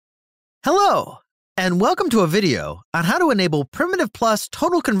Hello, and welcome to a video on how to enable Primitive Plus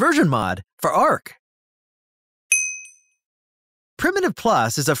Total Conversion mod for ARK. Primitive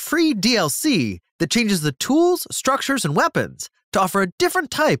Plus is a free DLC that changes the tools, structures, and weapons to offer a different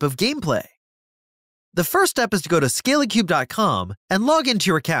type of gameplay. The first step is to go to Scalacube.com and log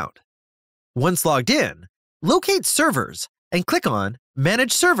into your account. Once logged in, locate Servers and click on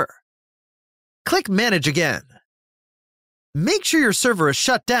Manage Server. Click Manage again. Make sure your server is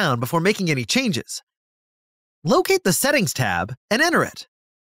shut down before making any changes. Locate the Settings tab and enter it.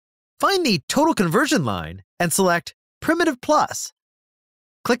 Find the Total Conversion line and select Primitive Plus.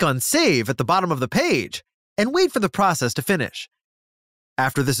 Click on Save at the bottom of the page and wait for the process to finish.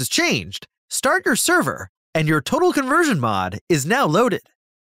 After this is changed, start your server and your Total Conversion mod is now loaded.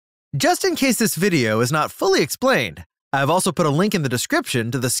 Just in case this video is not fully explained, I've also put a link in the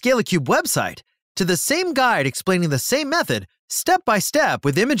description to the Scalacube website to the same guide explaining the same method step by step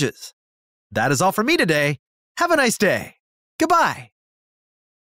with images. That is all for me today. Have a nice day. Goodbye.